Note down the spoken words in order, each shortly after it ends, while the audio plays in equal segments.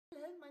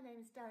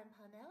Darren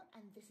Parnell,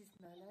 and this is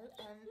Merlot,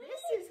 and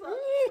this is what the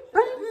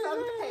front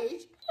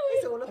page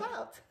is all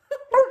about.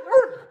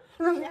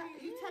 Yeah,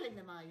 you telling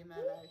them, are you,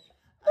 Merlot?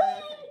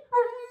 Okay.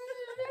 Are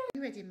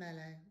you ready,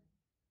 Merlot?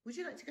 Would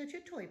you like to go to your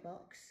toy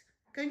box?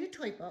 Go in your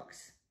toy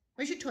box.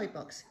 Where's your toy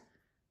box?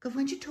 Go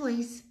find your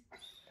toys.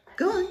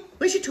 Go on.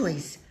 Where's your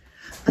toys?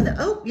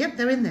 Oh, yep,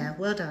 they're in there.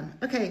 Well done.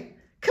 Okay,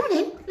 come on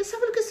in. Let's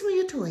have a look at some of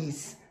your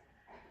toys.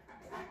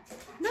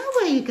 Now,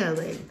 where are you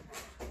going?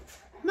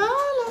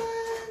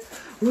 Marlon,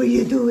 what are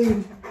you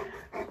doing?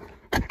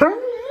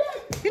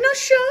 You're not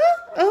sure?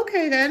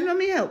 Okay then,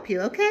 Mummy help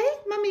you, okay?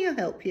 Mummy will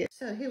help you.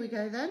 So here we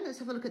go then. Let's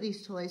have a look at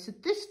these toys. So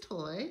this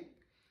toy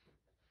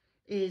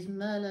is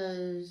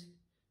Merlot's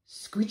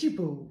squidgy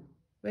ball.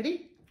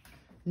 Ready?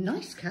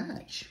 Nice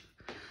catch.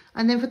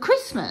 And then for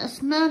Christmas,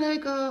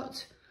 Merlot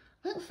got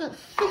about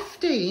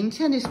 15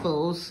 tennis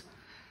balls.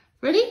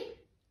 Ready?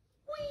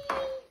 Whee!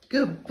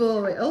 Good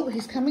boy. Oh,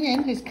 he's coming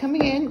in. He's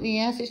coming in.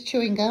 Yes, it's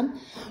chewing gum.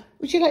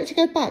 Would you like to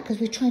go back? Because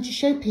we're trying to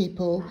show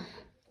people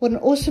what an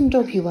awesome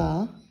dog you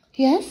are.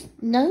 Yes?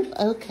 No?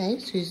 Okay,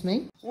 excuse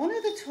me. One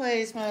of the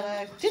toys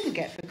Merlot didn't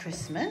get for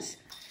Christmas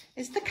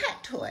is the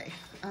cat toy.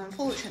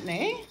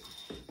 Unfortunately,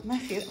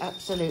 Matthew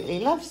absolutely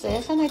loves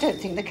this, and I don't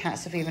think the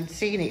cats have even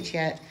seen it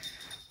yet.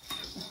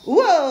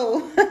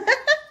 Whoa!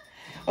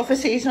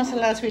 Obviously, he's not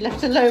allowed to be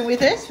left alone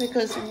with this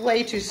because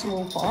way too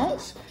small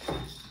parts.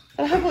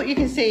 But I hope what you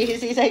can see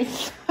is he's a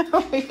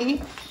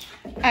very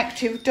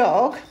active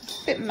dog. A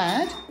bit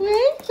mad.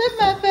 Really? A bit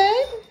mad,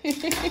 babe?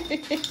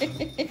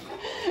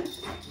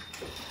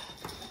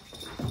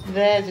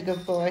 There's a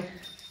good boy.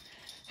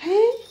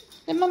 Hey,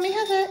 let Mummy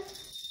have it.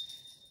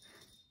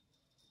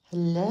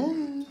 Hello.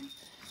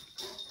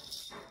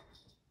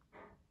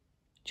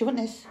 Do you want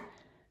this?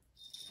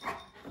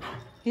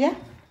 Yeah?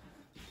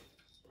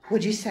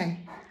 What'd you say?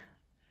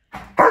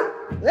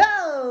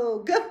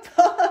 Oh, good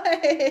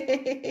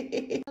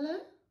boy. Hello?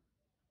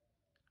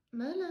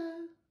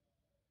 Merlot.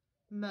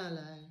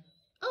 Merlot.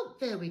 Oh,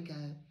 there we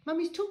go.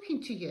 Mummy's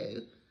talking to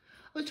you.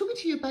 I was talking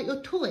to you about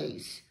your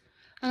toys.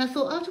 And I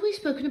thought, after we've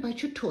spoken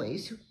about your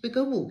toys, we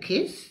go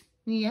walkies.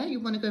 Yeah, you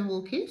want to go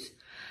walkies?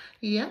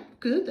 Yeah,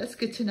 good. That's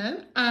good to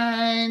know.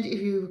 And if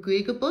you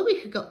agree, good boy,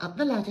 we could go up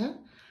the ladder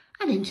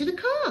and into the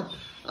car.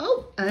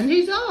 Oh, and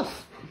he's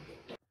off.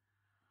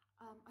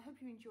 I hope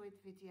you enjoyed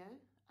the video.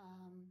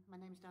 My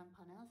name's Darren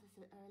Parnell, as I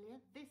said earlier.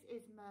 This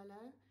is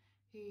Merlot.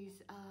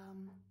 He's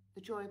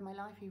the joy of my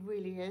life. He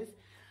really is.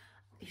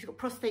 He's got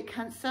prostate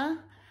cancer,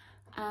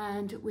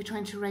 and we're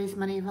trying to raise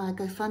money via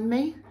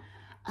GoFundMe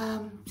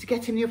to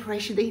get him the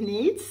operation that he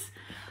needs.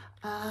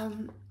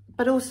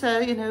 But also,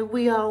 you know,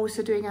 we are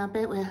also doing our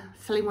bit. We're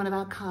selling one of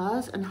our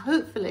cars, and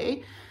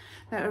hopefully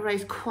that will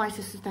raise quite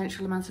a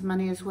substantial amount of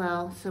money as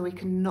well, so we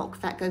can knock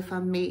that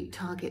GoFundMe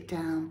target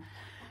down.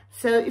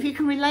 So if you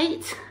can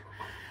relate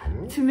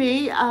to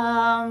me,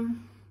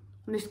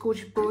 this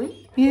gorgeous boy,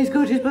 yes,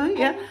 gorgeous boy,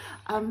 yeah,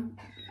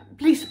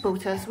 please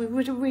support us. We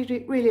would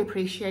really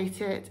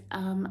appreciate it,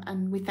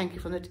 and we thank you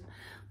from the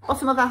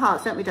bottom of our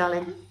hearts, don't we,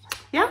 darling?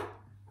 Yeah?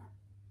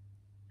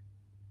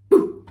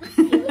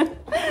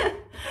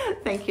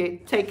 Thank you.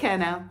 Take care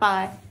now.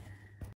 Bye.